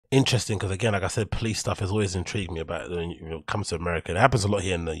interesting because, again, like I said, police stuff has always intrigued me about it when it comes to America. It happens a lot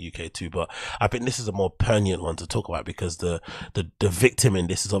here in the UK too, but I think this is a more poignant one to talk about because the victim in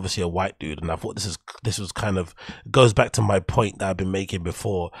this is obviously a white dude, and I thought this was kind of goes back to my point that I've been making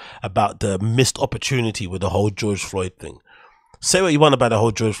before about the missed opportunity with the whole George Floyd thing. Say what you want about the whole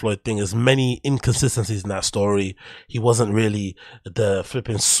George Floyd thing. There's many inconsistencies in that story. He wasn't really the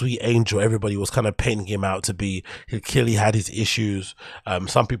flipping sweet angel everybody was kind of painting him out to be. He clearly had his issues.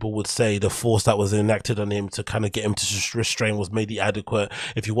 Some people would say the force that was enacted on him to kind of get him to restrain was maybe adequate.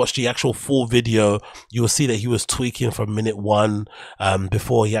 If you watch the actual full video, you will see that he was tweaking from minute one,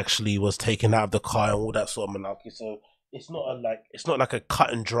 before he actually was taken out of the car and all that sort of malarkey. So it's not like a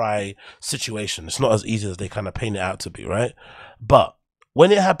cut and dry situation. It's not as easy as they kind of paint it out to be, right? But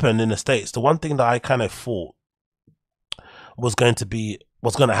when it happened in the States, the one thing that I kind of thought was going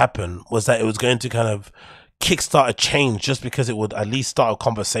to happen was that it was going to kind of kickstart a change, just because it would at least start a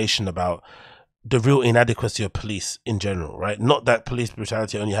conversation about the real inadequacy of police in general, right? Not that police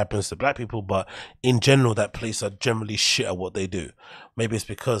brutality only happens to black people, but in general that police are generally shit at what they do. Maybe it's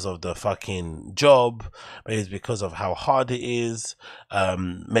because of the fucking job, maybe it's because of how hard it is,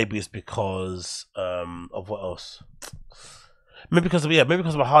 maybe it's because of what else? Maybe because of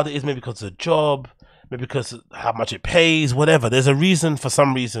how hard it is, maybe because of the job, maybe because of how much it pays, whatever. There's a reason, for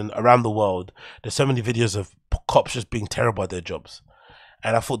some reason, around the world, there's so many videos of cops just being terrible at their jobs.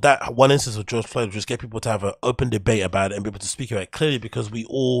 And I thought that one instance of George Floyd would just get people to have an open debate about it and be able to speak about it clearly, because we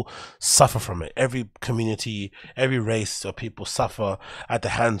all suffer from it. Every community, every race of people suffer at the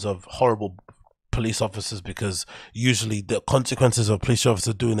hands of horrible police officers, because usually the consequences of police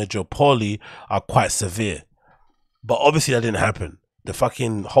officers doing their job poorly are quite severe. But obviously that didn't happen. The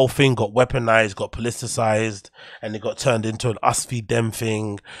fucking whole thing got weaponized, got politicized, and it got turned into an us v them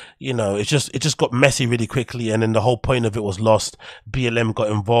thing. You know, it just got messy really quickly, and then the whole point of it was lost. BLM got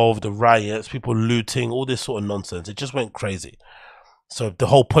involved, the riots, people looting, all this sort of nonsense. It just went crazy. So the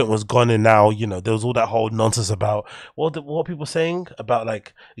whole point was gone, and now, you know, there was all that whole nonsense about what are people saying about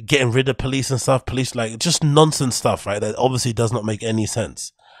like getting rid of police and stuff. Police, like, just nonsense stuff, right? That obviously does not make any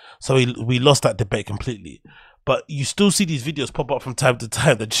sense. So we lost that debate completely. But you still see these videos pop up from time to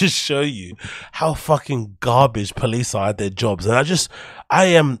time that just show you how fucking garbage police are at their jobs. And I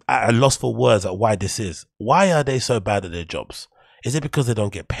am at a loss for words at why this is. Why are they so bad at their jobs? Is it because they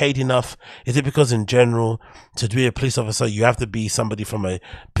don't get paid enough? Is it because in general, to be a police officer, you have to be somebody from a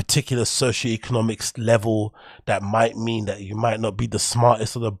particular socioeconomic level? That might mean that you might not be the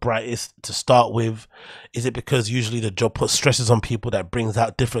smartest or the brightest to start with. Is it because usually the job puts stresses on people that brings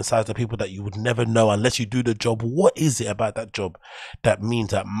out different sides of people that you would never know unless you do the job? What is it about that job that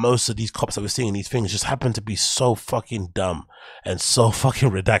means that most of these cops that we're seeing in these things just happen to be so fucking dumb and so fucking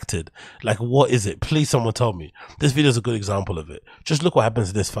redacted? Like, what is it? Please, someone tell me. This video is a good example of it. Just look what happens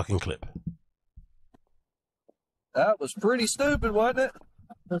in this fucking clip. That was pretty stupid, wasn't it?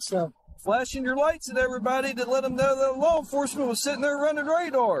 What's up? Flashing your lights at everybody to let them know that law enforcement was sitting there running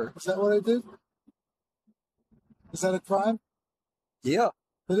radar. Is that what I did? Is that a crime? Yeah.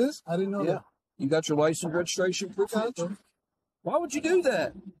 It is? I didn't know that. You got your license registration proof? Why would you do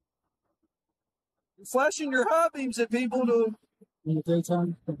that? You're flashing your high beams at people to... In the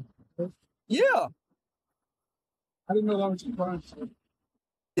daytime? Yeah. I didn't know that was a crime.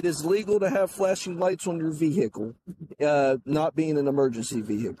 It is legal to have flashing lights on your vehicle, not being an emergency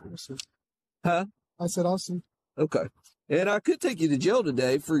vehicle. Huh? I said, I'll see. Okay. And I could take you to jail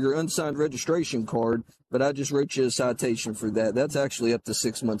today for your unsigned registration card, but I just wrote you a citation for that. That's actually up to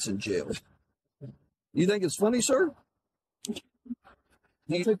 6 months in jail. You think it's funny, sir?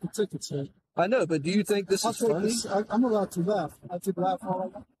 I'll take the ticket, sir. I know, but do you think this is funny? I'm allowed to laugh. I could laugh all I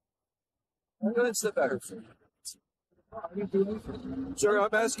want. Go ahead and step out here, sir. I didn't do anything. Sir, I'm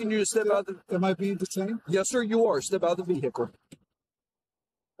asking you to step out the... Am I being detained? Yes, sir, you are. Step out of the vehicle.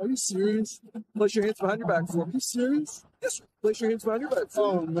 Are you serious? Place your hands behind your back for Are me. you serious? Yes, sir. Place your hands behind your back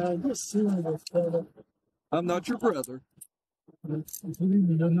for me. Oh, man, you're serious, brother. I'm not your brother. Believe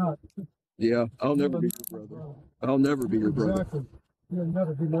me, you're not. Yeah, I'll never be your brother. I'll never be your brother. Exactly. You'll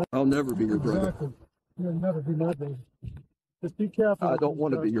never be my... I'll never be your brother. Exactly. You'll never be my brother. Just be careful. I don't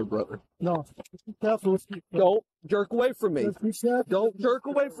want to be your brother. No. Just be careful. Don't jerk away from me. Just be careful. Don't jerk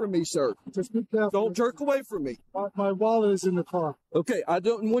away from me, sir. Just be careful. Don't jerk away from me. My wallet is in the car. Okay, I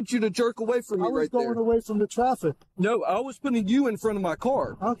don't want you to jerk away from me I was right going there. away from the traffic. No, I was putting you in front of my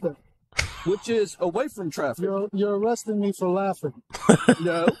car, Okay. which is away from traffic. You're arresting me for laughing.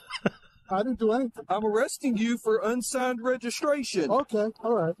 No, I didn't do anything. I'm arresting you for unsigned registration. Okay.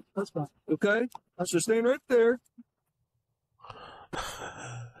 All right. That's fine. Okay, so stand right there.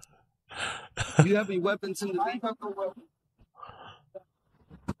 Do you have any weapons in the vehicle?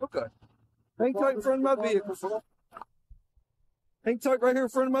 Okay. Hang tight in front of my vehicle for me. Hang tight right here in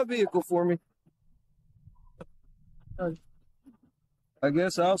front of my vehicle for me. I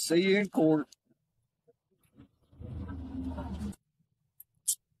guess I'll see you in court.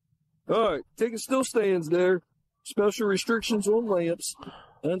 All right, ticket still stands there. Special restrictions on lamps.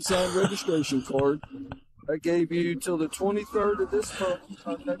 Unsigned registration card. I gave you till the 23rd of this month to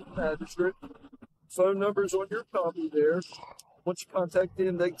contact the magistrate. Phone number's on your copy there. Once you contact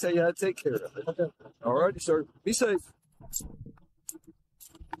them, they can tell you how to take care of it. Okay. All righty, sir. Be safe.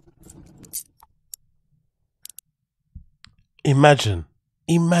 Imagine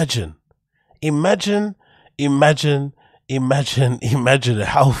how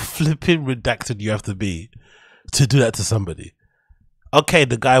flipping redacted you have to be to do that to somebody. Okay,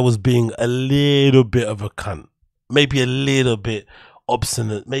 the guy was being a little bit of a cunt, maybe a little bit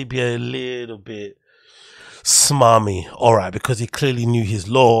obstinate, maybe a little bit smarmy, all right, because he clearly knew his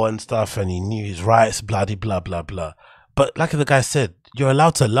law and stuff and he knew his rights, blah blah blah blah. But like the guy said, you're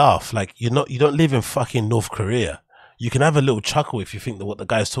allowed to laugh. Like, you don't live in fucking North Korea. You can have a little chuckle if you think that what the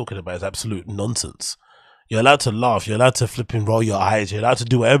guy's talking about is absolute nonsense. You're allowed to laugh. You're allowed to flip and roll your eyes. You're allowed to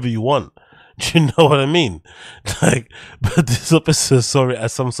do whatever you want. Do you know what I mean? Like, but this officer saw it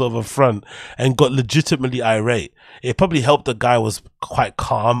as some sort of affront and got legitimately irate. It probably helped the guy was quite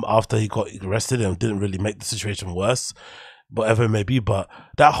calm after he got arrested and didn't really make the situation worse, whatever it may be. But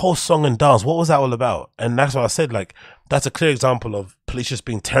that whole song and dance, what was that all about? And that's what I said, like, that's a clear example of police just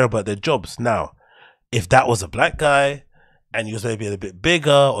being terrible at their jobs. Now, if that was a black guy and he was maybe a bit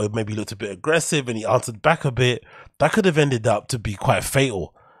bigger or maybe looked a bit aggressive and he answered back a bit, that could have ended up to be quite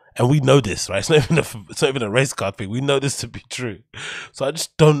fatal. And we know this, right? It's not even a race card thing. We know this to be true. So I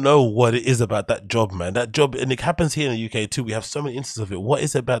just don't know what it is about that job, man. That job, and it happens here in the UK too. We have so many instances of it. What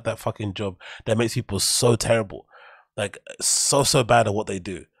is it about that fucking job that makes people so terrible? Like, so bad at what they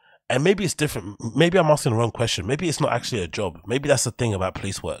do? And maybe it's different. Maybe I'm asking the wrong question. Maybe it's not actually a job. Maybe that's the thing about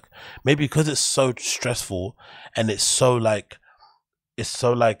police work. Maybe because it's so stressful and it's so like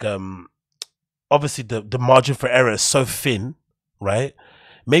obviously the margin for error is so thin, right?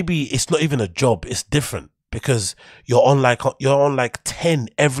 Maybe it's not even a job. It's different because you're on like 10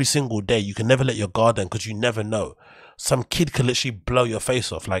 every single day. You can never let your guard down because you never know. Some kid could literally blow your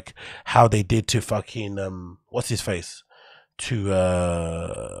face off, like how they did to fucking what's his face? To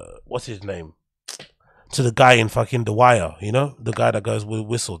what's his name? To the guy in fucking The Wire, you know, the guy that goes with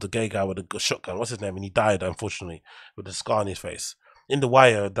whistle, the gay guy with a shotgun. What's his name? And he died, unfortunately, with a scar on his face. In The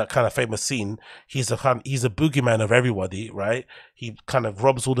Wire, that kind of famous scene, he's a boogeyman of everybody, right? He kind of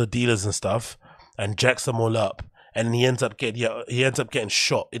robs all the dealers and stuff and jacks them all up, and he ends up getting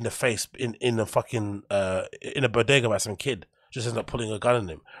shot in the face in a fucking in a bodega by some kid. Just ends up pulling a gun on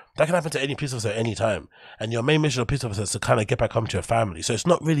him. That can happen to any police officer at any time. And your main mission of police officer is to kind of get back home to your family. So it's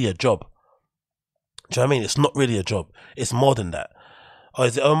not really a job. Do you know what I mean? It's not really a job. It's more than that. Oh,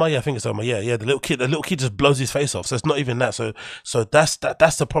 is it Omar? Yeah, I think it's Omar. Yeah. The little kid just blows his face off. So it's not even that. So that's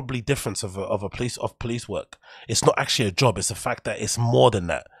the probably difference of police work. It's not actually a job. It's the fact that it's more than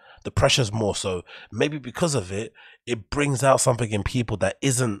that. The pressure's more. So maybe because of it, it brings out something in people that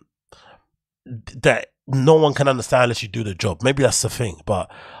no one can understand unless you do the job. Maybe that's the thing, but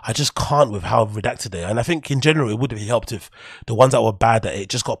I just can't with how redacted they are. And I think in general, it would have helped if the ones that were bad at it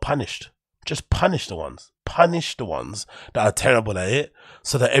just got punished. Just punish the ones that are terrible at it,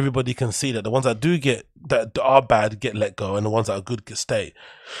 so that everybody can see that the ones that are bad get let go and the ones that are good can stay.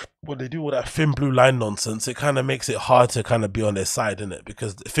 When they do all that thin blue line nonsense, it kind of makes it hard to kind of be on their side, innit?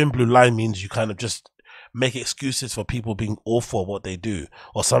 Because the thin blue line means you kind of just make excuses for people being awful at what they do,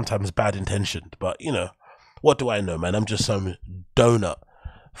 or sometimes bad intentioned. But you know, what do I know, man? I'm just some donut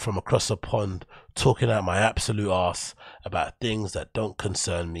from across the pond talking out my absolute ass about things that don't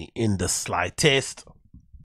concern me in the slightest.